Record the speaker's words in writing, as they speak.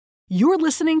You're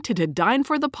listening to Dine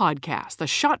for the Podcast, the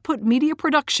Shot Put Media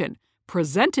production,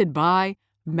 presented by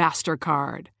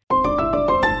MasterCard.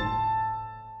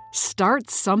 Start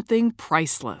something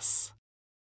priceless.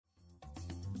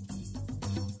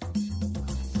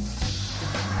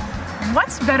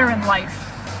 What's better in life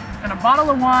than a bottle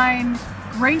of wine,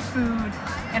 great food,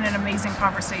 and an amazing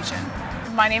conversation?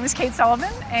 My name is Kate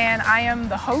Sullivan, and I am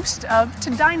the host of To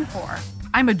Dine For.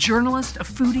 I'm a journalist, a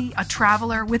foodie, a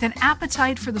traveler with an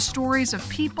appetite for the stories of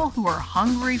people who are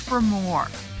hungry for more.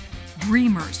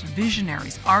 Dreamers,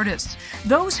 visionaries, artists,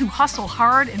 those who hustle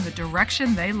hard in the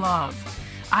direction they love.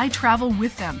 I travel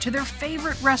with them to their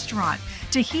favorite restaurant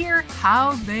to hear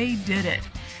how they did it.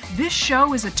 This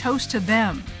show is a toast to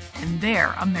them and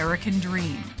their American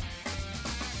dream.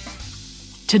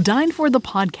 To Dine For the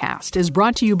Podcast is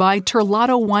brought to you by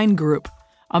Terlato Wine Group,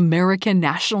 American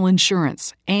National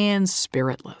Insurance, and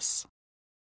Spiritless.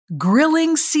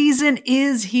 Grilling season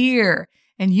is here,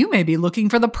 and you may be looking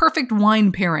for the perfect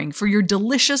wine pairing for your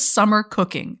delicious summer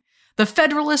cooking. The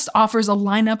Federalist offers a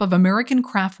lineup of American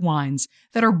craft wines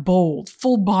that are bold,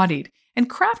 full-bodied, and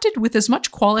crafted with as much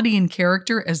quality and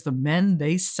character as the men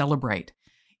they celebrate.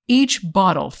 Each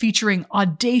bottle featuring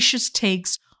audacious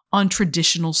takes on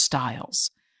traditional styles.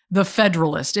 The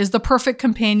Federalist is the perfect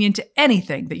companion to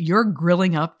anything that you're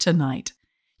grilling up tonight.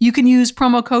 You can use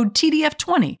promo code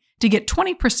TDF20 to get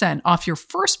 20% off your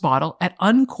first bottle at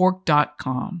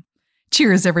uncorked.com.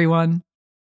 Cheers, everyone.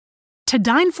 To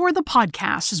Dine For the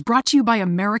Podcast is brought to you by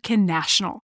American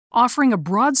National, offering a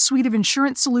broad suite of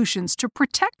insurance solutions to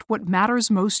protect what matters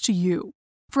most to you.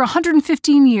 For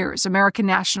 115 years, American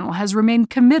National has remained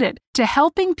committed to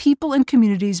helping people and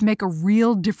communities make a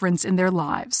real difference in their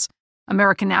lives.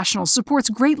 American National supports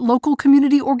great local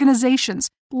community organizations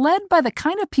led by the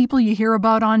kind of people you hear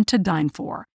about on To Dine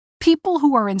For. People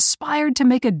who are inspired to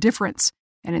make a difference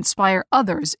and inspire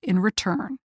others in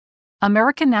return.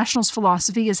 American National's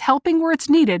philosophy is helping where it's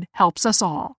needed helps us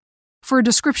all. For a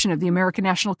description of the American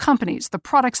National companies, the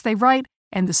products they write,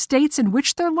 and the states in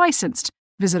which they're licensed,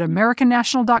 visit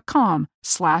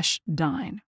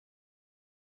americannational.com/dine.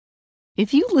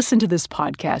 If you listen to this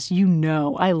podcast, you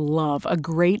know I love a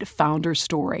great founder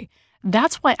story.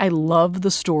 That's why I love the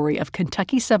story of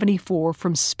Kentucky 74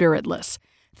 from Spiritless.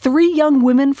 3 young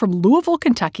women from Louisville,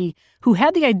 Kentucky, who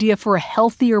had the idea for a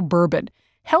healthier bourbon.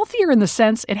 Healthier in the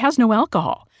sense it has no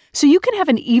alcohol. So you can have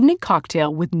an evening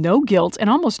cocktail with no guilt and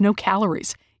almost no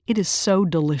calories. It is so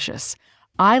delicious.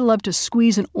 I love to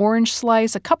squeeze an orange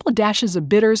slice, a couple of dashes of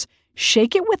bitters,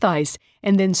 shake it with ice,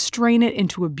 and then strain it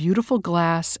into a beautiful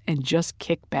glass and just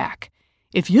kick back.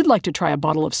 If you'd like to try a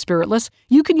bottle of Spiritless,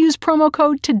 you can use promo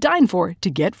code TODINEFOR to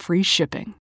get free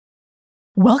shipping.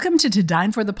 Welcome to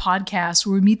Dine For the Podcast,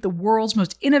 where we meet the world's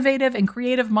most innovative and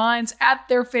creative minds at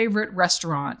their favorite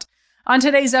restaurant. On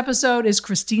today's episode is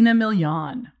Christina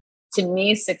Milian. To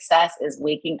me, success is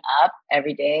waking up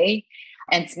every day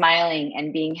and smiling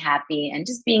and being happy and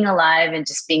just being alive and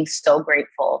just being so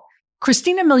grateful.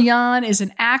 Christina Milian is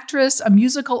an actress, a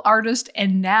musical artist,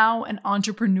 and now an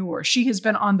entrepreneur. She has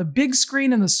been on the big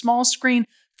screen and the small screen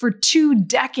for 2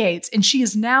 decades, and she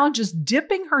is now just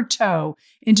dipping her toe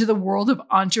into the world of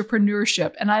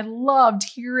entrepreneurship. And I loved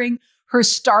hearing her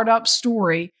startup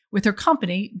story with her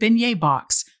company, Beignet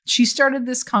Box. She started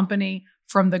this company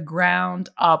from the ground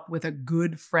up with a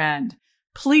good friend.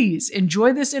 Please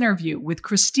enjoy this interview with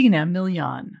Christina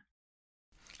Milian.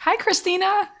 Hi,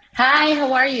 Christina. Hi,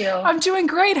 how are you? I'm doing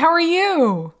great. How are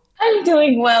you? I'm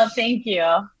doing well, thank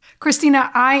you.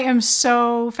 Christina, I am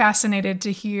so fascinated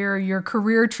to hear your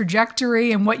career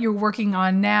trajectory and what you're working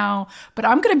on now. But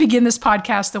I'm going to begin this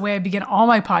podcast the way I begin all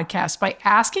my podcasts, by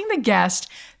asking the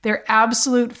guest their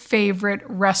absolute favorite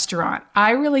restaurant.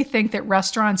 I really think that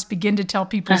restaurants begin to tell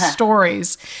people's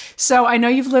stories. So I know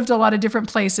you've lived a lot of different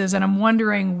places, and I'm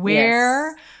wondering,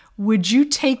 where would you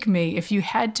take me if you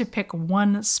had to pick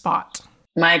one spot?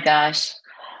 My gosh.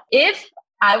 If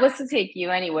I was to take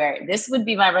you anywhere, this would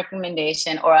be my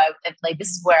recommendation, or this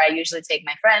is where I usually take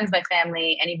my friends, my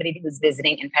family, anybody who's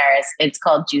visiting in Paris. It's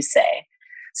called Giussé.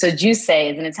 So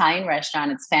Giussé is an Italian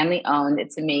restaurant. It's family owned.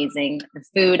 It's amazing. The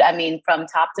food, from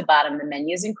top to bottom, the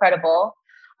menu is incredible.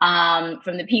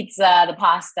 From the pizza, the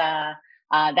pasta,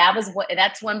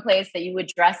 that's one place that you would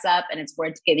dress up, and it's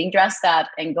worth getting dressed up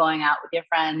and going out with your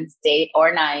friends, date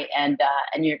or night, and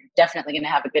you're definitely going to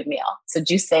have a good meal. So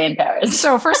Giussé in Paris.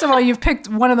 So first of all, you've picked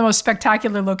one of the most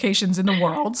spectacular locations in the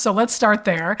world. So let's start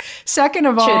there. Second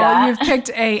of all, you've picked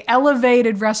a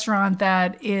elevated restaurant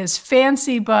that is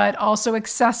fancy but also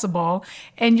accessible,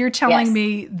 and you're telling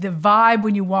me the vibe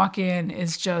when you walk in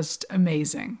is just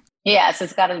amazing. Yes,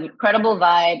 it's got an incredible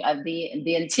vibe. Of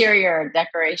the interior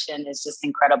decoration is just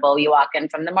incredible. You walk in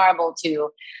from the marble to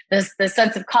the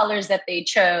sense of colors that they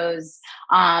chose.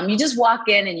 You just walk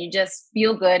in and you just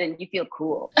feel good and you feel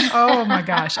cool. Oh my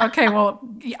gosh. Okay, well,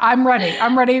 I'm ready.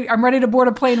 I'm ready to board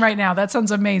a plane right now. That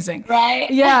sounds amazing. Right?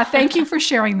 Yeah, thank you for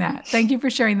sharing that. Thank you for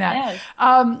sharing that.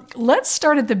 Yes. Let's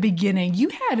start at the beginning. You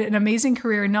had an amazing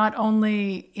career not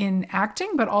only in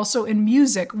acting but also in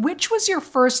music. Which was your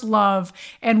first love,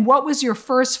 and what was your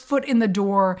first foot in the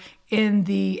door in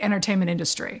the entertainment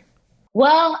industry?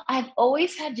 Well, I've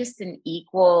always had just an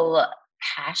equal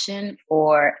passion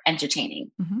for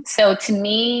entertaining. Mm-hmm. So to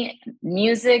me,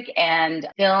 music and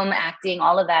film, acting,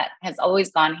 all of that has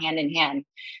always gone hand in hand,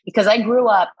 because I grew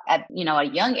up at, a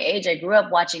young age. I grew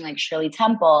up watching like Shirley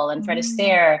Temple and Fred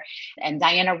Astaire and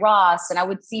Diana Ross. And I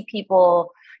would see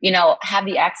people, have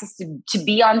the access to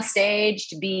be on stage,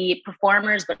 to be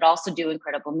performers, but also do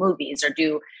incredible movies, or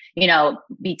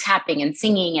be tapping and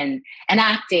singing and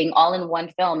acting all in one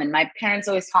film. And my parents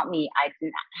always taught me I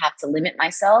didn't have to limit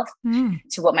myself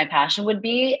to what my passion would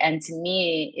be. And to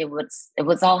me, it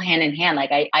was all hand in hand. Like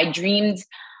I dreamed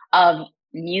of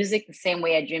music the same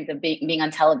way I dreamed of being on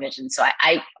television. So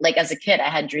I like, as a kid, I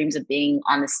had dreams of being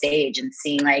on the stage and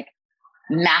seeing like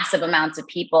massive amounts of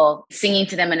people, singing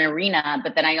to them in an arena.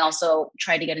 But then I also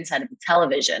tried to get inside of the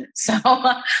television. So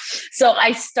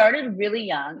I started really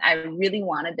young. I really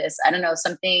wanted this. I don't know,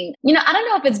 something, I don't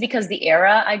know if it's because the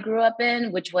era I grew up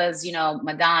in, which was,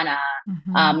 Madonna,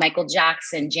 Michael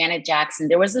Jackson, Janet Jackson.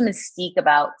 There was a mystique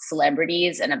about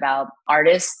celebrities and about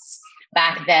artists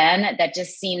back then that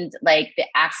just seemed like the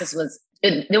access was,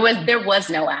 there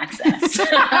was no access.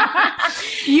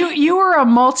 You were a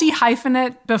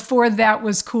multi-hyphenate before that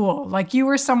was cool. Like, you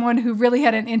were someone who really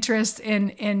had an interest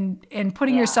in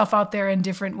putting yourself out there in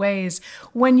different ways.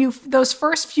 When those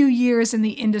first few years in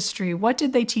the industry, what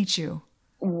did they teach you?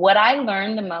 What I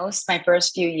learned the most my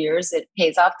first few years, it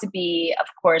pays off to be, of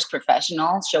course,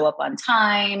 professional, show up on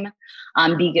time,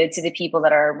 be good to the people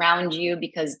that are around you,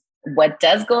 because what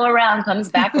does go around comes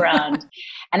back around.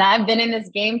 And I've been in this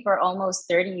game for almost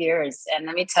 30 years. And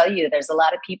let me tell you, there's a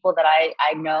lot of people that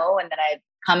I know and that I've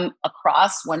come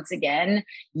across once again,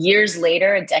 years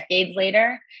later, decades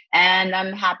later. And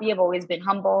I'm happy. I've always been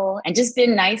humble and just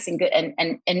been nice and good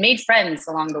and made friends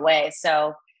along the way.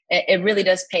 So it really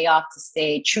does pay off to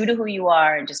stay true to who you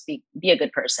are and just be a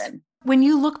good person. When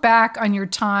you look back on your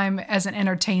time as an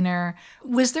entertainer,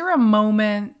 was there a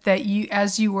moment that you,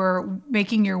 as you were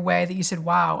making your way, that you said,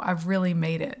 wow, I've really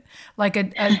made it? Like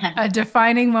a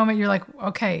defining moment, you're like,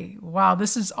 okay, wow,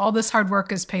 all this hard work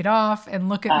has paid off, and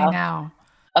look at me now.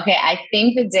 Okay, I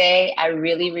think the day I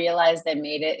really realized I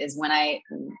made it is when I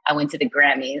went to the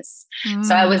Grammys.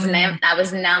 So I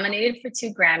was nominated for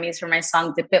 2 Grammys for my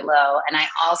song Dip It Low. And I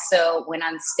also went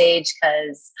on stage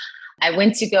because I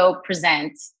went to go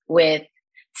present with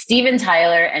Steven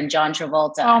Tyler and John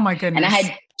Travolta. Oh my goodness. And I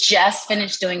had just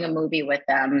finished doing a movie with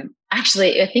them.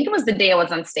 Actually, I think it was the day I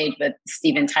was on stage with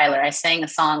Steven Tyler. I sang a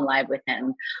song live with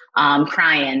him,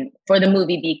 crying for the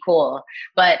movie Be Cool.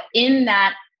 But in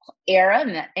that era,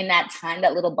 in that time,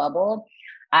 that little bubble,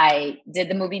 I did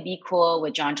the movie Be Cool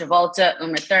with John Travolta,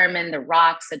 Uma Thurman, The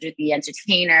Rock, Cedric the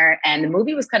Entertainer. And the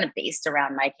movie was kind of based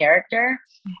around my character.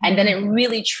 And then it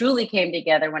really, truly came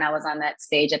together when I was on that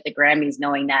stage at the Grammys,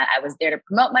 knowing that I was there to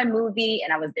promote my movie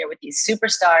and I was there with these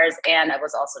superstars and I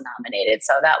was also nominated.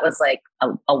 So that was like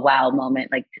a wow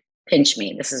moment, like, pinch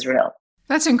me, this is real.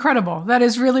 That's incredible. That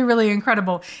is really, really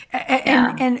incredible.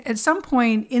 And at some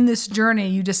point in this journey,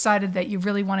 you decided that you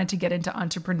really wanted to get into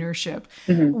entrepreneurship.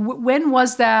 When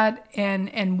was that?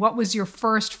 And what was your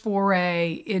first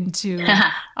foray into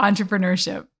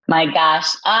entrepreneurship? My gosh.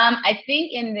 I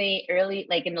think in the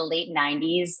late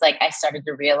 90s, like, I started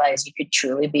to realize you could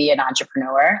truly be an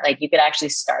entrepreneur. Like, you could actually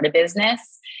start a business.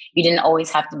 You didn't always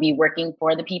have to be working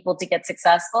for the people to get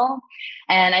successful.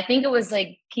 And I think it was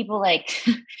like people like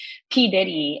P.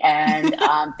 Diddy and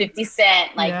 50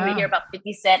 Cent. Like, you would hear about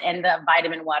 50 Cent and the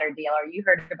vitamin water deal, or you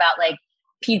heard about like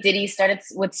P. Diddy started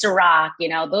with Ciroc.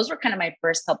 Those were kind of my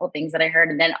first couple things that I heard.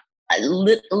 And then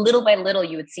little by little,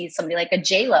 you would see somebody like a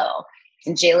J-Lo.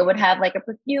 And J-Lo would have like a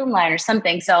perfume line or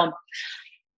something. So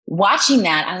watching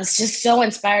that, I was just so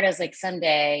inspired. I was like,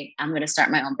 someday I'm going to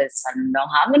start my own business. I don't know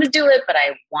how I'm going to do it, but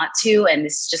I want to. And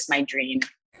this is just my dream.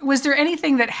 Was there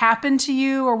anything that happened to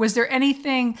you, or was there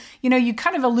anything, you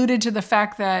kind of alluded to the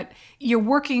fact that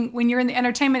when you're in the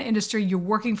entertainment industry, you're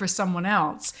working for someone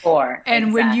else.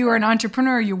 And when you are an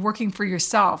entrepreneur, you're working for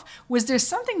yourself. Was there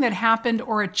something that happened,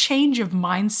 or a change of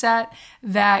mindset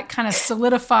that kind of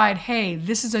solidified, hey,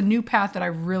 this is a new path that I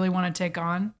really want to take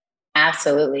on?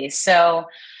 Absolutely. So,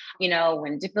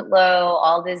 when Dip It Low,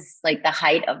 all this, like the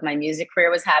height of my music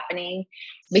career was happening.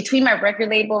 Between my record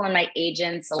label and my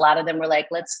agents, a lot of them were like,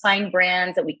 let's find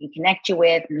brands that we can connect you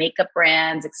with, makeup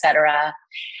brands, etc.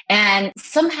 And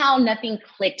somehow nothing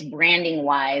clicked branding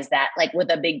wise that like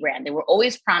with a big brand. They were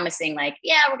always promising like,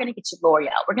 yeah, we're going to get you L'Oreal.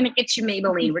 We're going to get you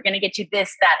Maybelline. We're going to get you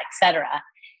this, that, etc.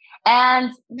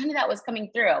 And none of that was coming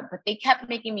through, but they kept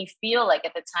making me feel like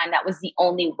at the time that was the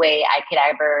only way I could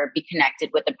ever be connected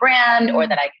with a brand or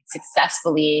that I could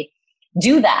successfully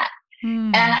do that.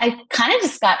 And I kind of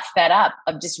just got fed up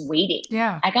of just waiting.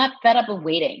 Yeah. I got fed up of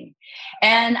waiting.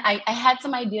 And I had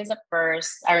some ideas at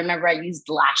first. I remember I used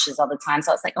lashes all the time.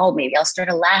 So I was like, oh, maybe I'll start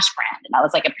a lash brand. And I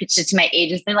was like, I pitched it to my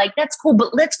agents. They're like, that's cool,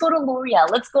 but let's go to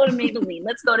L'Oreal. Let's go to Maybelline.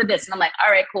 Let's go to this. And I'm like,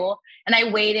 all right, cool. And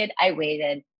I waited.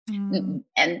 And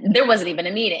there wasn't even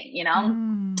a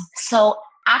meeting, So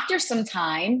after some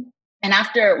time and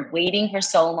after waiting for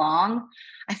so long,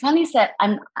 I finally said,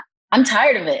 I'm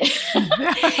tired of it.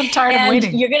 I'm tired of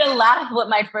waiting. You're going to laugh what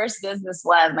my first business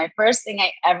was. My first thing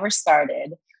I ever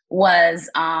started was,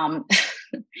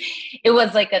 it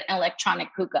was like an electronic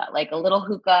hookah, like a little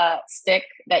hookah stick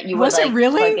that you would like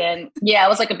plug in. Yeah, it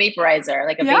was like a vaporizer,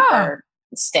 like a vapor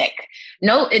stick.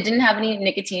 No, it didn't have any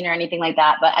nicotine or anything like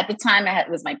that. But at the time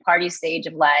it was my party stage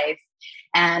of life.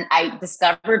 And I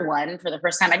discovered one for the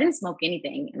first time. I didn't smoke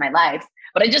anything in my life,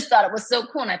 but I just thought it was so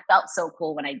cool. And I felt so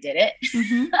cool when I did it.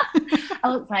 I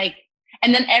was like,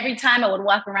 and then every time I would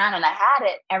walk around and I had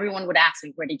it, everyone would ask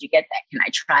me, where did you get that? Can I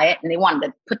try it? And they wanted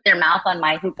to put their mouth on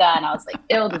my hookah. And I was like,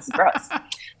 ew, this is gross. I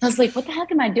was like, what the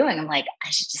heck am I doing? I'm like,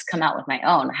 I should just come out with my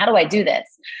own. How do I do this?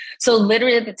 So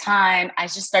literally at the time, I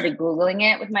just started Googling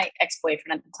it with my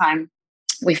ex-boyfriend at the time.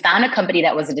 We found a company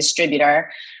that was a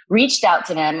distributor, reached out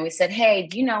to them and we said, hey,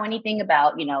 do you know anything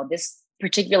about, this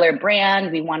particular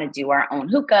brand? We want to do our own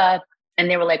hookah. And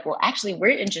they were like, well, actually, we're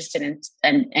interested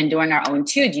in doing our own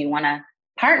too. Do you want to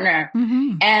partner?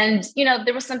 And,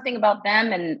 there was something about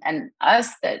them and us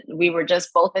that we were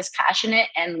just both as passionate.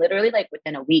 And literally like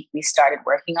within a week, we started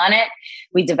working on it.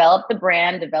 We developed the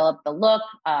brand, developed the look,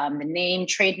 the name,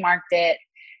 trademarked it.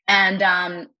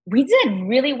 And we did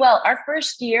really well. For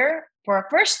our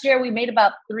first year, we made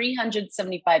about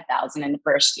 $375,000 in the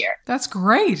first year. That's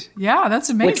great. Yeah, that's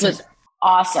amazing. Which was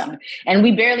awesome. And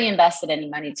we barely invested any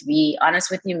money, to be honest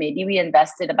with you. Maybe we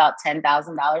invested about $10,000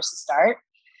 to start.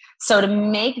 So to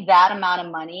make that amount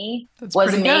of money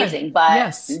was amazing, good.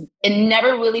 But it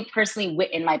never really personally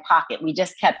went in my pocket. We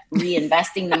just kept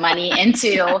reinvesting the money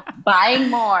into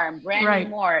buying more, branding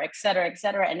more, et cetera, et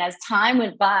cetera. And as time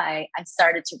went by, I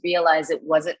started to realize it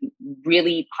wasn't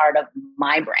really part of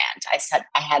my brand. I said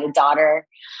I had a daughter.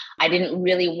 I didn't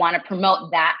really want to promote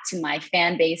that to my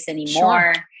fan base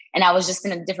anymore. Sure. And I was just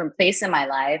in a different place in my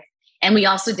life. And we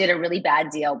also did a really bad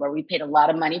deal where we paid a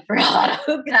lot of money for a lot of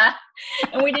hookah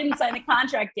and we didn't sign a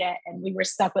contract yet. And we were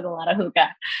stuck with a lot of hookah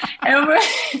and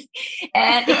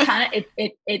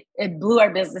it blew our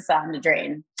business out the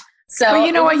drain. So well,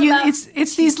 you know what?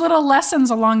 It's these little lessons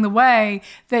along the way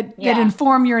that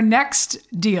inform your next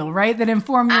deal, right? That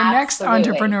inform your next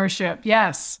entrepreneurship.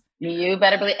 Yes. You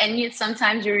better believe, and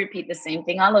sometimes you repeat the same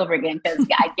thing all over again, because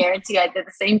I guarantee you I did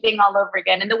the same thing all over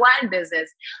again in the wine business.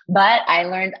 But I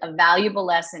learned a valuable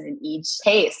lesson in each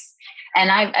case, and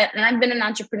I've been an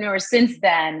entrepreneur since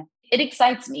then. It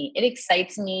excites me. It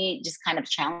excites me just kind of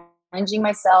challenging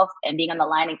myself and being on the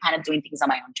line and kind of doing things on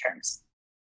my own terms.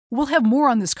 We'll have more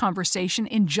on this conversation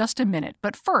in just a minute,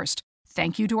 but first,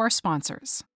 thank you to our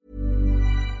sponsors.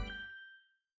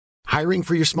 Hiring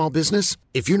for your small business?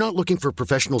 If you're not looking for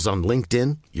professionals on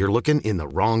LinkedIn, you're looking in the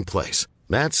wrong place.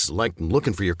 That's like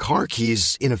looking for your car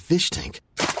keys in a fish tank.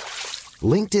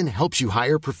 LinkedIn helps you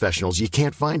hire professionals you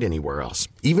can't find anywhere else,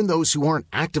 even those who aren't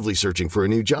actively searching for a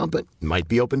new job but might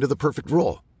be open to the perfect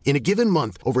role. In a given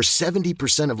month, over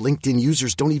 70% of LinkedIn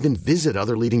users don't even visit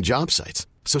other leading job sites.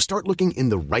 So start looking in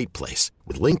the right place.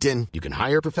 With LinkedIn, you can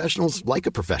hire professionals like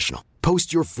a professional.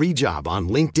 Post your free job on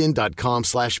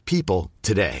linkedin.com/people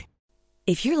today.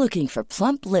 If you're looking for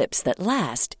plump lips that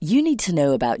last, you need to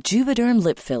know about Juvederm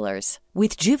lip fillers.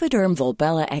 With Juvederm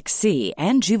Volbella XC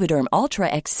and Juvederm Ultra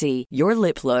XC, your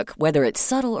lip look, whether it's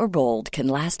subtle or bold, can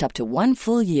last up to 1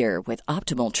 full year with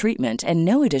optimal treatment and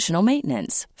no additional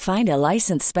maintenance. Find a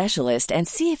licensed specialist and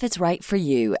see if it's right for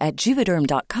you at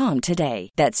Juvederm.com today.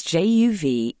 That's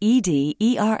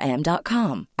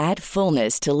JUVEDERM.com. Add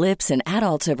fullness to lips in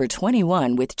adults over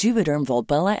 21 with Juvederm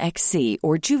Volbella XC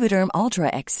or Juvederm Ultra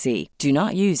XC. Do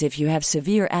not use if you have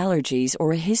severe allergies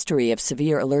or a history of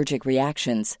severe allergic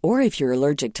reactions, or if you're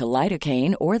allergic to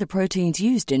lidocaine or the proteins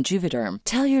used in Juvederm.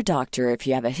 Tell your doctor if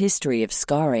you have a history of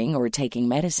scarring or taking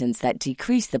medicines that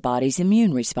decrease the body's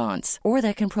immune response or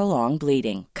that can prolong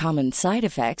bleeding. Common side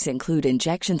effects include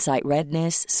injection site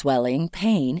redness, swelling,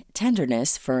 pain,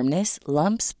 tenderness, firmness,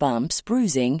 lumps, bumps,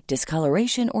 bruising,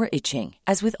 discoloration, or itching.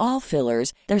 As with all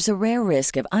fillers, there's a rare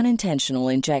risk of unintentional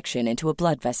injection into a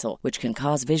blood vessel, which can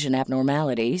cause vision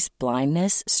abnormalities,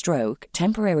 blindness, stroke,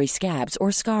 temporary scabs,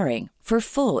 or scarring. For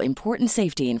full, important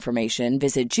safety information,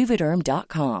 visit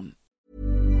Juvederm.com.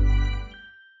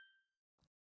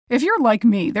 If you're like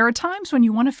me, there are times when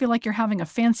you want to feel like you're having a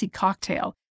fancy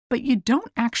cocktail, but you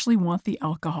don't actually want the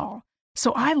alcohol.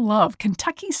 So I love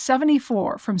Kentucky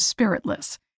 74 from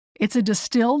Spiritless. It's a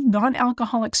distilled,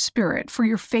 non-alcoholic spirit for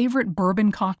your favorite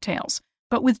bourbon cocktails,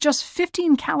 but with just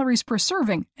 15 calories per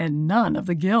serving and none of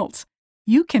the guilt.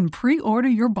 You can pre-order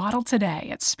your bottle today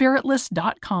at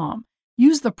Spiritless.com.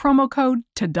 Use the promo code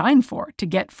TODINEFOR to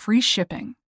get free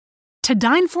shipping. To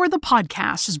Dine For the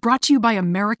podcast is brought to you by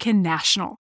American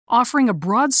National, offering a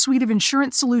broad suite of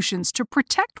insurance solutions to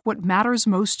protect what matters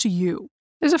most to you.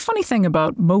 There's a funny thing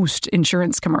about most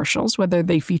insurance commercials, whether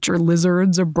they feature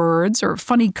lizards or birds or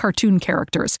funny cartoon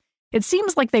characters. It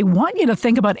seems like they want you to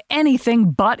think about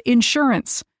anything but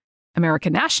insurance.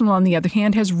 American National, on the other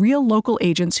hand, has real local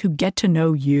agents who get to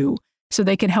know you, so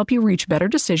they can help you reach better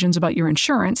decisions about your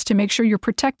insurance to make sure you're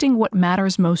protecting what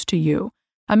matters most to you.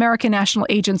 American National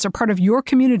agents are part of your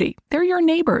community. They're your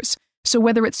neighbors. So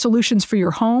whether it's solutions for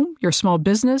your home, your small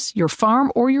business, your farm,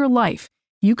 or your life,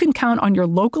 you can count on your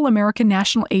local American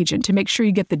National agent to make sure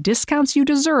you get the discounts you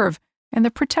deserve and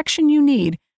the protection you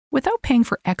need without paying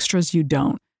for extras you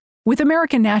don't. With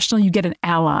American National, you get an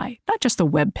ally, not just a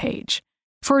web page.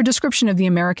 For a description of the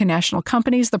American National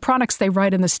companies, the products they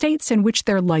write, in the states in which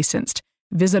they're licensed,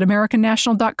 visit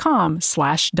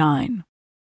americannational.com/dine.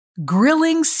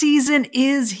 Grilling season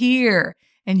is here,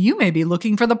 and you may be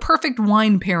looking for the perfect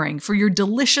wine pairing for your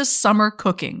delicious summer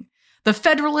cooking. The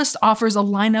Federalist offers a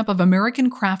lineup of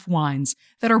American craft wines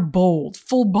that are bold,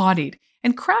 full-bodied,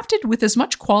 and crafted with as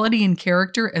much quality and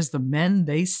character as the men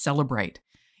they celebrate.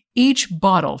 Each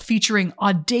bottle featuring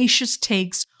audacious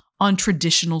takes on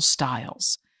traditional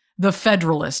styles. The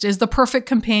Federalist is the perfect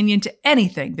companion to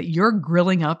anything that you're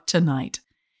grilling up tonight.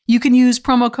 You can use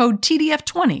promo code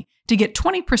TDF20 to get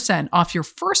 20% off your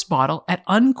first bottle at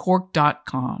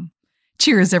uncorked.com.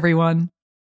 Cheers, everyone.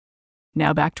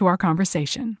 Now back to our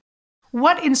conversation.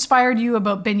 What inspired you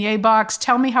about Beignet Box?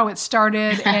 Tell me how it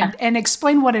started and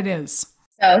explain what it is.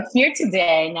 So here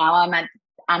today, now I'm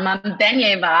on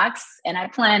Beignet Box, and I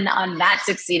plan on that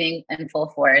succeeding in full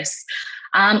force.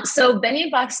 So Beignet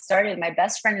Box started, my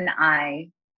best friend and I,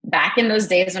 back in those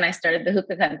days when I started the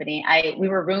hookah company, we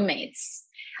were roommates,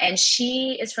 and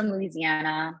she is from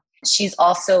Louisiana. She's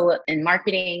also in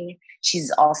marketing.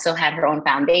 She's also had her own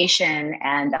foundation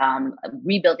and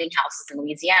rebuilding houses in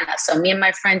Louisiana. So me and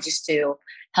my friends used to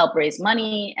help raise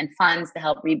money and funds to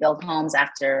help rebuild homes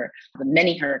after the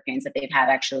many hurricanes that they've had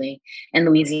actually in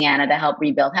Louisiana to help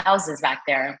rebuild houses back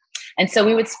there. And so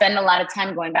we would spend a lot of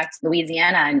time going back to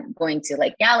Louisiana and going to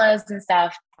like galas and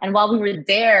stuff. And while we were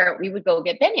there, we would go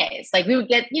get beignets. Like we would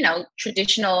get,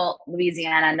 traditional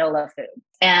Louisiana NOLA food.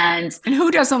 And who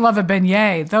doesn't love a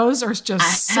beignet? Those are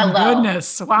just some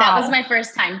goodness. Wow. That was my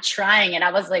first time trying it.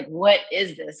 I was like, what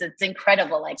is this? It's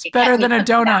incredible. Like it's better than a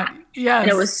donut. Yes.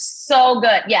 And it was so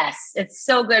good. Yes. It's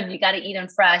so good. You got to eat them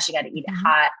fresh. You got to eat it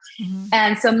hot. Mm-hmm.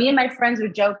 And so me and my friends were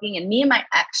joking, and my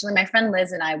friend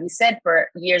Liz and I, we said for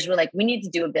years, we're like, we need to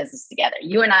do a business together.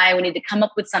 You and I, we need to come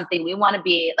up with something. We want to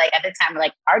be like, at the time, we're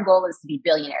like, our goal is to be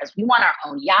billionaires. We want our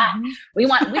own yacht. Mm-hmm. We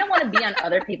don't want to be on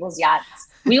other people's yachts.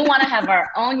 We want to have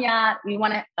our own yacht.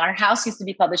 Our house used to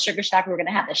be called the Sugar Shack. We're going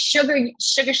to have the Sugar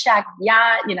Shack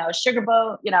yacht, sugar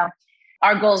boat,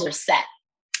 our goals are set,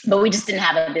 but we just didn't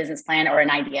have a business plan or an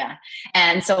idea.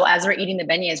 And so as we're eating the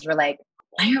beignets, we're like,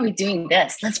 why are we doing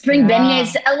this? Let's bring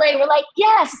beignets to LA. We're like,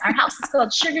 yes, our house is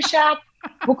called Sugar Shack.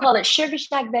 We'll call it Sugar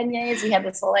Shack beignets. We had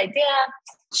this whole idea.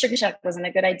 Sugar Shack wasn't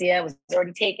a good idea. It was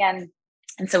already taken.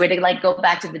 And so we had to go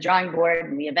back to the drawing board,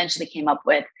 and we eventually came up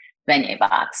with Beignet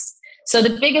Box. So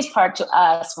the biggest part to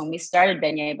us when we started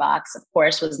Beignet Box, of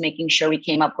course, was making sure we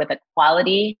came up with a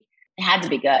quality. It had to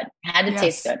be good. It had to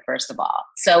taste good, first of all.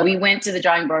 So we went to the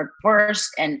drawing board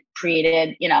first and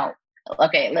created,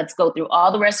 okay, let's go through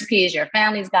all the recipes your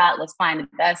family's got. Let's find the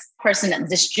best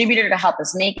distributor to help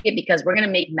us make it, because we're going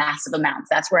to make massive amounts.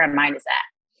 That's where our mind is at.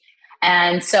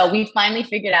 And so we finally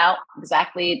figured out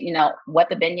exactly, what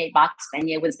the Beignet Box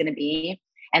beignet was going to be.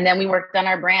 And then we worked on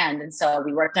our brand. And so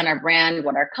we worked on our brand,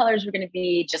 what our colors were going to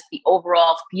be, just the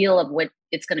overall feel of what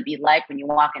it's going to be like when you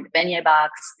walk into Beignet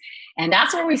Box. And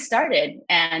that's where we started.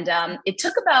 And it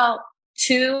took about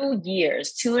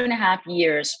 2.5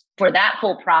 years for that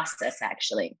whole process,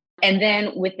 actually. And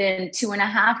then within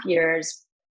 2.5 years,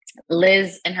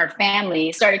 Liz and her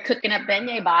family started cooking up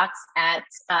Beignet Box at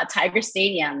Tiger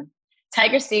Stadium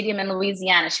in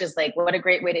Louisiana. She was like, what a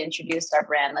great way to introduce our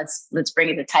brand. Let's bring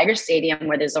it to Tiger Stadium,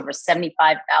 where there's over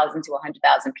 75,000 to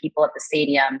 100,000 people at the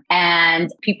stadium. And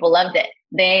people loved it.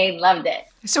 They loved it.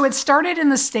 So it started in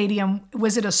the stadium.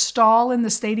 Was it a stall in the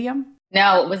stadium?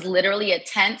 No, it was literally a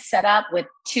tent set up with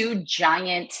two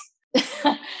giant,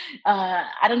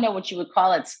 I don't know what you would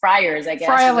call it, fryers, I guess.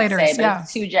 Fryolators,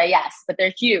 yeah. Yes, but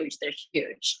they're huge. They're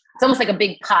huge. It's almost like a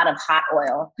big pot of hot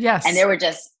oil. Yes. And they were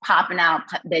just popping out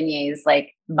beignets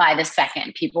like by the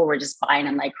second. People were just buying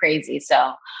them like crazy.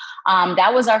 So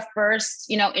that was our first,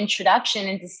 introduction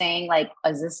into saying like,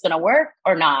 is this going to work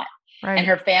or not? Right. And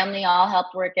her family all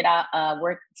helped work it out,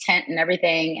 work tent and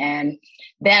everything. And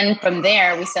then from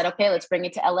there, we said, okay, let's bring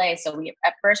it to LA. So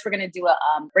at first we're going to do a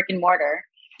brick and mortar,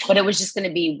 but it was just going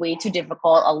to be way too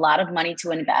difficult, a lot of money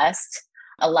to invest,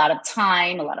 a lot of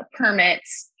time, a lot of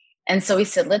permits. And so we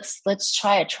said, let's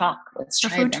try a truck. Let's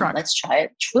try food truck. Let's try a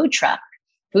food truck.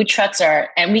 Food trucks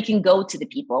and we can go to the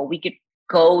people. We could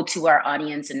go to our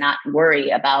audience and not worry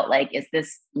about like, is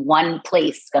this one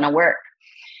place going to work?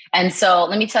 And so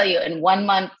let me tell you, in 1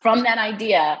 month from that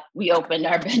idea, we opened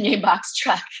our Beignet Box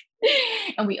truck.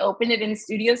 And we opened it in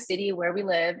Studio City where we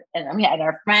live. And we had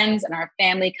our friends and our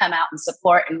family come out and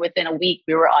support. And within a week,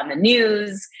 we were on the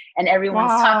news and everyone's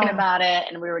talking about it.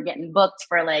 And we were getting booked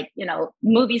for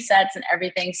movie sets and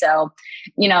everything. So,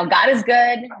 God is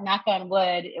good, knock on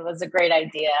wood. It was a great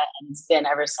idea. And it's been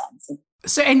ever since.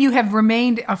 So, and you have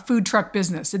remained a food truck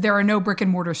business. There are no brick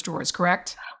and mortar stores,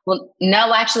 correct? Well,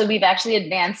 no, actually, we've actually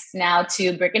advanced now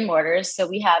to brick and mortars. So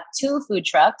we have 2 food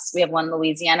trucks. We have one in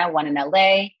Louisiana, one in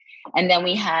LA. And then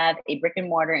we have a brick and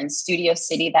mortar in Studio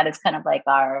City. That is kind of like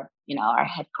our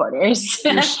headquarters.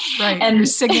 Right. And your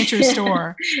signature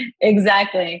store.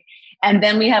 Exactly. And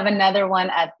then we have another one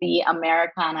at the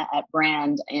Americana at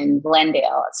Brand in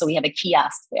Glendale. So we have a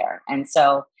kiosk there. And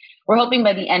so we're hoping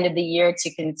by the end of the year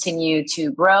to continue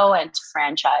to grow and to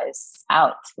franchise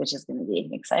out, which is going to be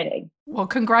exciting. Well,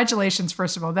 congratulations,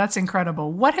 first of all. That's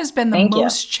incredible. What has been the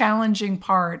most challenging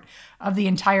part of the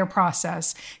entire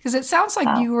process? Because it sounds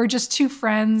like you were just 2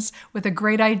 friends with a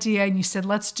great idea and you said,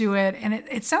 let's do it. And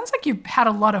it sounds like you had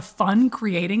a lot of fun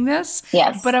creating this.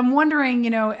 Yes. But I'm wondering,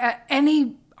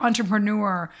 any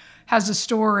entrepreneur has a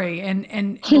story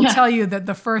and will tell you that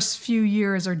the first few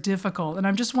years are difficult. And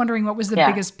I'm just wondering, what was the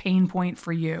biggest pain point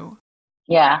for you?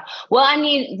 Yeah. Well, I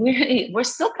mean, we're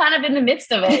still kind of in the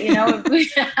midst of it,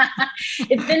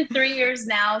 It's been 3 years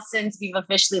now since we've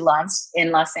officially launched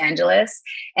in Los Angeles.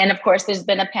 And of course, there's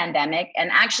been a pandemic.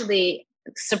 And actually,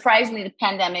 surprisingly, the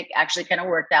pandemic actually kind of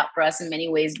worked out for us in many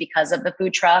ways because of the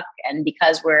food truck and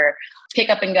because we're pick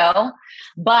up and go.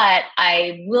 But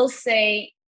I will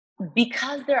say,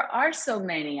 because there are so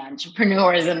many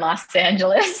entrepreneurs in Los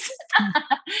Angeles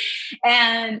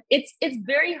and it's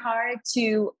very hard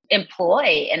to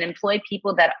employ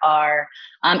people that are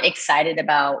excited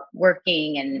about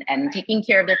working and taking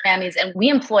care of their families. And we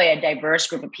employ a diverse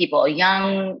group of people,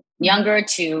 younger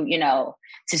to,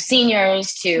 to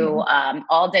seniors, to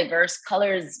all diverse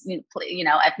colors,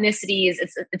 ethnicities.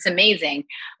 It's amazing.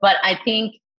 But I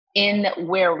think in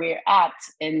where we're at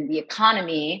in the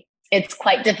economy, it's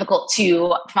quite difficult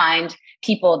to find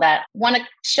people that want to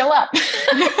show up.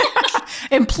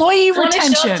 Employee retention.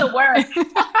 Want to show up to work.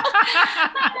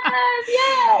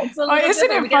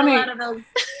 Isn't it funny?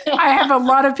 I have a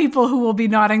lot of people who will be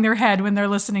nodding their head when they're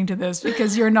listening to this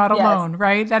because you're not alone,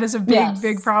 right? That is a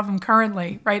big problem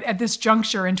currently, right? At this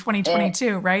juncture in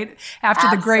 2022, right? After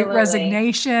the Great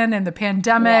Resignation and the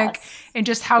pandemic and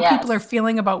just how people are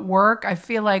feeling about work. I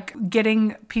feel like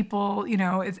getting people,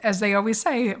 as they always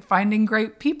say, finding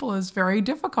great people is very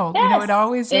difficult. Yes, it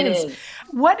always is. It is.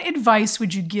 What advice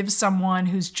would you give someone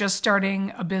who's just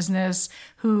starting a business,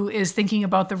 who is thinking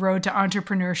about the road to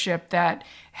entrepreneurship that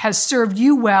has served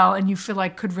you well and you feel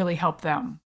like could really help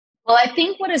them? Well, I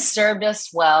think what has served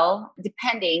us well,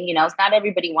 depending, not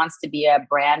everybody wants to be a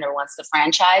brand or wants to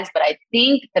franchise, but I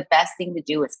think the best thing to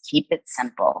do is keep it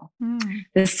simple.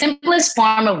 The simplest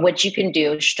form of what you can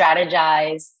do,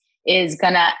 strategize, is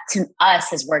to us,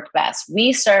 has worked best.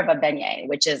 We serve a beignet,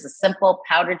 which is a simple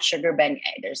powdered sugar beignet.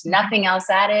 There's nothing else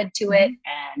added to it.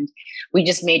 And we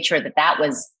just made sure that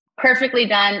was perfectly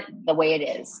done the way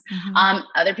it is.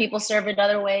 Other people serve it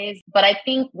other ways. But I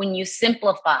think when you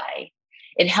simplify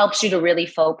it helps you to really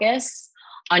focus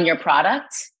on your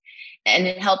product, and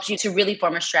it helps you to really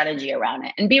form a strategy around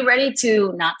it and be ready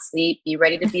to not sleep, be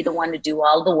ready to be the one to do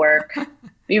all the work,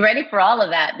 be ready for all of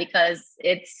that because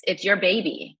it's your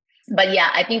baby. But yeah,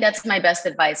 I think that's my best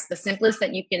advice. The simplest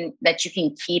that you can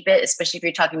keep it, especially if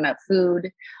you're talking about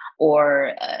food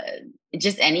or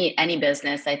just any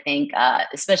business, I think,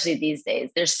 especially these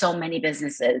days, there's so many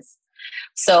businesses.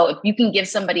 So if you can give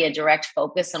somebody a direct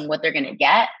focus on what they're going to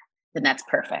get, then that's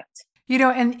perfect.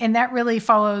 And that really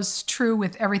follows true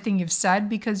with everything you've said,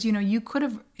 because, you could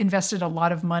have invested a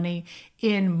lot of money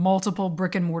in multiple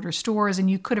brick and mortar stores, and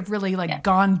you could have really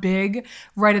gone big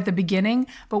right at the beginning.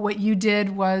 But what you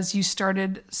did was you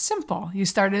started simple. You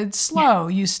started slow.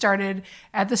 You started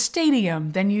at the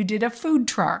stadium. Then you did a food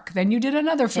truck. Then you did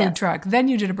another food truck. Then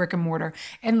you did a brick and mortar.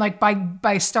 And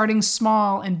by starting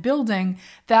small and building,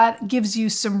 that gives you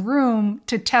some room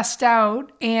to test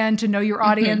out and to know your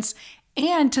audience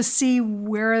and to see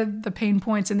where the pain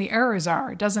points and the errors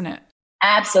are, doesn't it?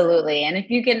 Absolutely. And if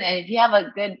you have a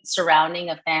good surrounding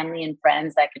of family and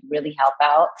friends that could really help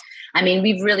out. I mean,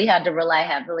 we've really had to rely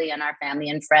heavily on our family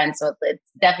and friends. So it's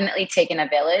definitely taken a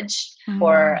village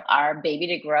for our baby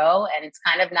to grow. And it's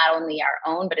kind of not only our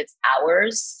own, but it's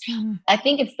ours. I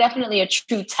think it's definitely a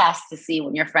true test to see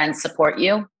when your friends support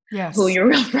you. Yes. Who your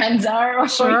real friends are. Or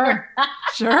sure.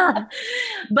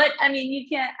 But I mean,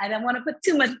 I don't want to put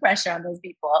too much pressure on those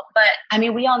people. But I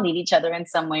mean, we all need each other in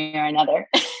some way or another.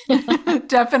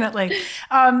 Definitely.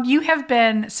 You have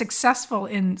been successful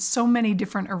in so many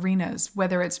different arenas,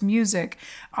 whether it's music,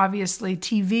 obviously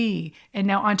TV, and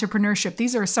now entrepreneurship.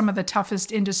 These are some of the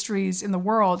toughest industries in the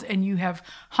world, and you have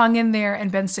hung in there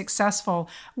and been successful.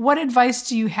 What advice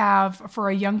do you have for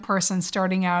a young person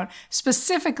starting out,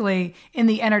 specifically in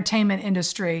the entertainment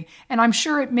industry? And I'm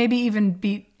sure it might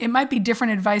be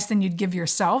different advice than you'd give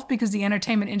yourself, because the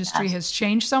entertainment industry has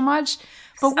changed so much.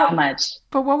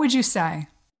 But what would you say?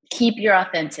 Keep your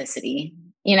authenticity.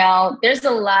 There's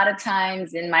a lot of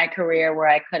times in my career where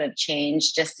I could have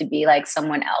changed just to be like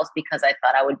someone else because I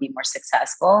thought I would be more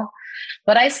successful.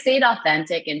 But I stayed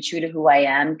authentic and true to who I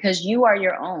am, because you are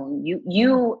your own.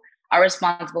 You are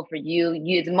responsible for you.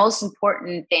 The most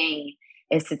important thing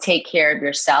is to take care of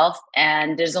yourself,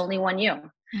 and there's only one you.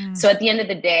 So at the end of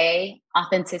the day,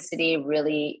 authenticity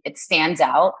really, it stands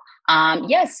out.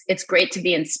 Yes, it's great to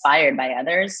be inspired by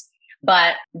others,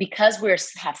 but because we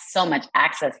have so much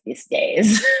access these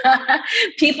days,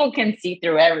 people can see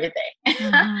through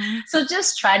everything. So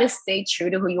just try to stay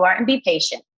true to who you are and be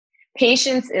patient.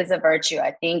 Patience is a virtue.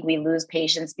 I think we lose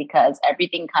patience because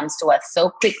everything comes to us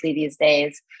so quickly these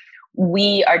days.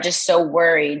 We are just so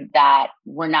worried that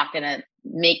we're not going to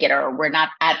make it, or we're not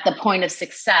at the point of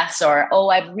success, or,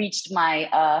 I've reached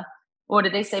my, what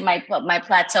did they say? My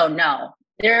plateau. No,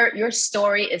 your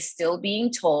story is still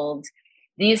being told.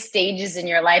 These stages in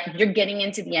your life, if you're getting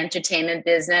into the entertainment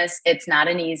business, it's not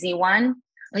an easy one.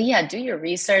 But yeah, do your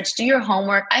research, do your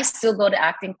homework. I still go to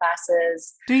acting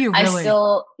classes. Do you really?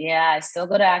 I still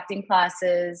go to acting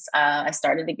classes. I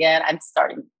started again. I'm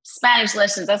starting Spanish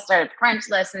lessons. I started French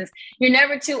lessons. You're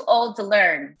never too old to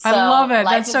learn. So I love it.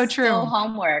 That's so true.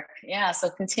 Homework. Yeah. So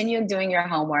continue doing your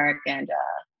homework and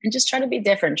just try to be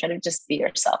different. Try to just be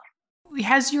yourself.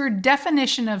 Has your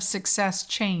definition of success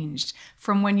changed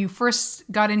from when you first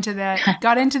got into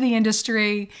the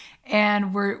industry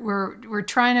and we're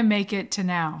trying to make it to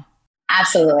now?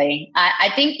 Absolutely.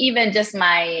 I think even just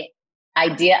my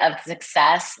idea of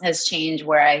success has changed,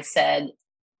 where I said,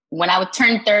 when I would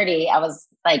turn 30, I was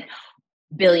like,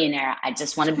 billionaire. I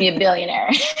just want to be a billionaire.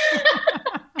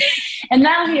 And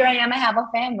now here I am. I have a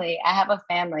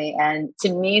family. And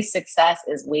to me, success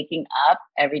is waking up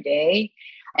every day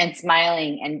and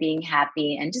smiling and being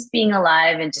happy and just being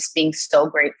alive and just being so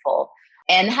grateful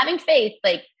and having faith.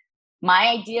 Like, my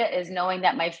idea is knowing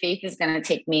that my faith is going to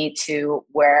take me to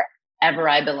wherever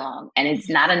I belong. And it's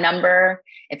not a number,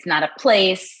 it's not a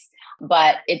place,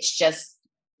 but it's just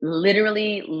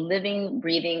literally living,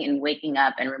 breathing, and waking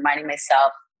up and reminding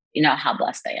myself, how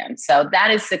blessed I am. So that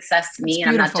is success to me.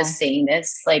 And I'm not just saying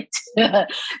this like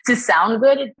to sound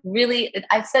good. It really,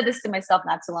 I said this to myself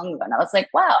not too long ago. And I was like,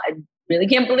 wow, I really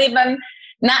can't believe I'm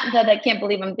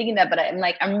thinking that, but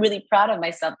I'm really proud of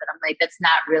myself that I'm like, that's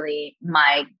not really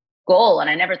my goal. And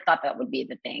I never thought that would be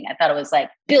the thing. I thought it was like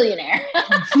billionaire.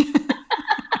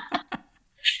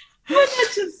 That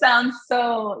just sounds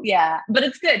so, yeah, but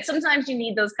it's good. Sometimes you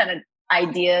need those kind of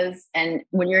ideas. And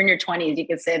when you're in your 20s, you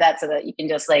could say that so that you can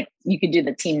just you could do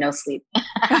the team no sleep.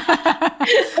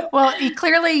 Well,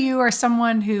 clearly you are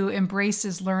someone who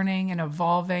embraces learning and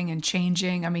evolving and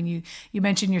changing. I mean, you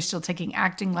mentioned you're still taking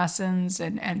acting lessons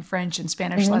and French and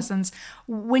Spanish lessons.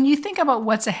 When you think about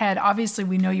what's ahead, obviously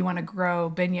we know you want to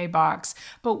grow Beignet Box,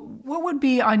 but what would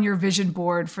be on your vision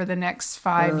board for the next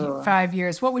five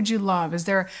years? What would you love? Is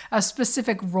there a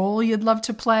specific role you'd love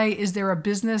to play? Is there a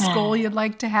business goal you'd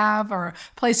like to have, or a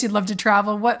place you'd love to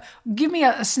travel? Give me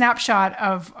a snapshot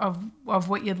of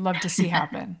what you'd love to see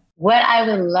happen. What I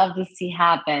would love to see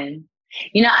happen.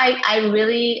 I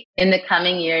really, in the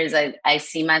coming years, I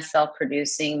see myself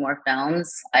producing more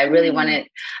films. I really want to,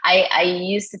 I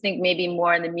used to think maybe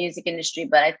more in the music industry,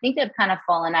 but I think I've kind of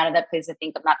fallen out of that place. I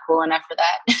think I'm not cool enough for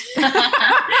that.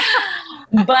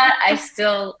 But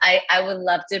I would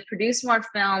love to produce more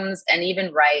films and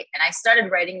even write. And I started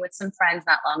writing with some friends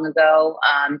not long ago,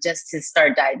 just to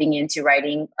start diving into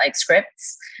writing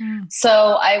scripts.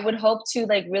 So I would hope to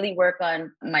really work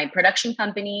on my production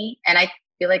company, and I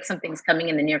feel like something's coming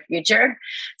in the near future.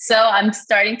 So I'm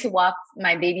starting to walk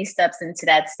my baby steps into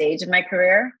that stage of my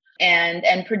career,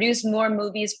 and produce more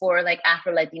movies for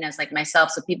Afro-Latinas like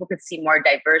myself, so people could see more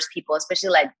diverse people,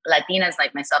 especially Latinas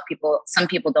like myself. Some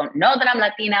people don't know that I'm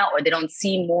Latina, or they don't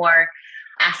see more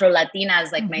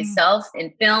Afro-Latinas like myself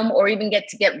in film, or even get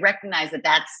recognized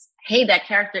hey, that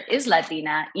character is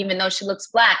Latina, even though she looks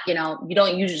Black. You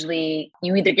don't usually,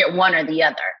 you either get one or the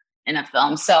other in a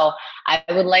film. So I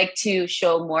would like to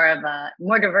show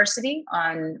more diversity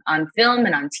on film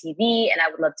and on TV, and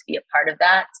I would love to be a part of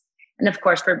that. And of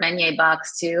course, for Beignet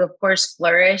Box to, of course,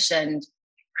 flourish and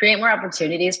create more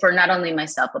opportunities for not only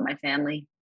myself, but my family.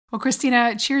 Well,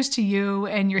 Christina, cheers to you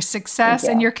and your success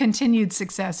and your continued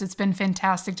success. It's been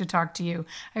fantastic to talk to you.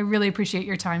 I really appreciate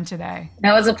your time today.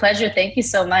 That was a pleasure. Thank you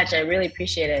so much. I really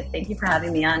appreciate it. Thank you for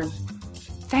having me on.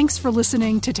 Thanks for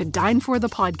listening to Dine For the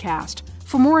podcast.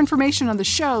 For more information on the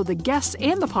show, the guests,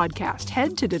 and the podcast,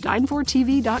 head to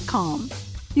todinefortv.com.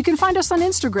 You can find us on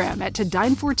Instagram at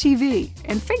ToDineForTV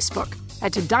and Facebook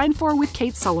at To Dine For with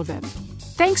Kate Sullivan.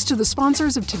 Thanks to the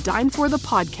sponsors of To Dine For the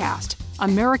podcast,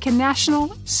 American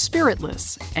National,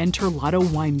 Spiritless, and Terlato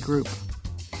Wine Group.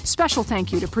 Special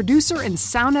thank you to producer and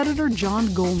sound editor John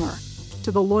Golner.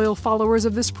 To the loyal followers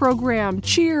of this program,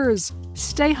 cheers,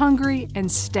 stay hungry,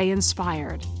 and stay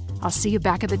inspired. I'll see you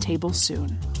back at the table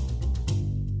soon.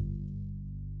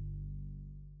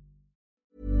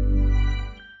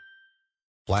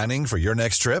 Planning for your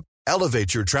next trip?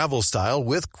 Elevate your travel style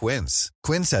with Quince.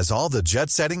 Quince has all the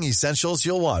jet-setting essentials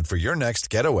you'll want for your next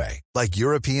getaway, like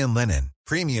European linen,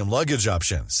 premium luggage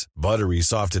options, buttery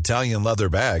soft Italian leather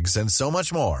bags, and so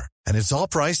much more. And it's all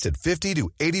priced at 50 to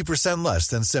 80% less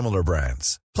than similar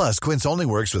brands. Plus, Quince only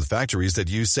works with factories that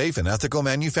use safe and ethical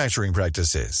manufacturing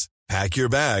practices. Pack your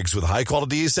bags with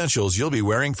high-quality essentials you'll be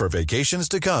wearing for vacations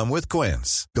to come with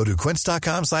Quince. Go to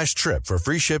quince.com/trip for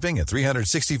free shipping and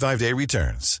 365-day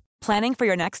returns. Planning for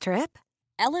your next trip?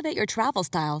 Elevate your travel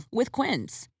style with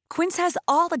Quince. Quince has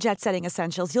all the jet-setting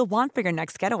essentials you'll want for your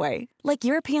next getaway, like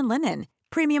European linen,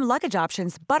 premium luggage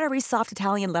options, buttery soft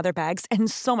Italian leather bags,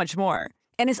 and so much more.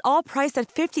 And is all priced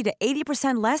at 50 to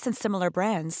 80% less than similar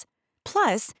brands.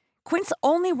 Plus, Quince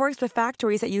only works with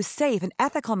factories that use safe and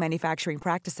ethical manufacturing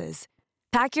practices.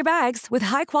 Pack your bags with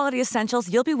high-quality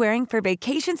essentials you'll be wearing for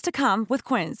vacations to come with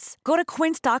Quince. Go to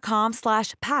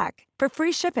quince.com/pack for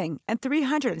free shipping and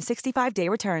 365-day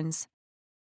returns.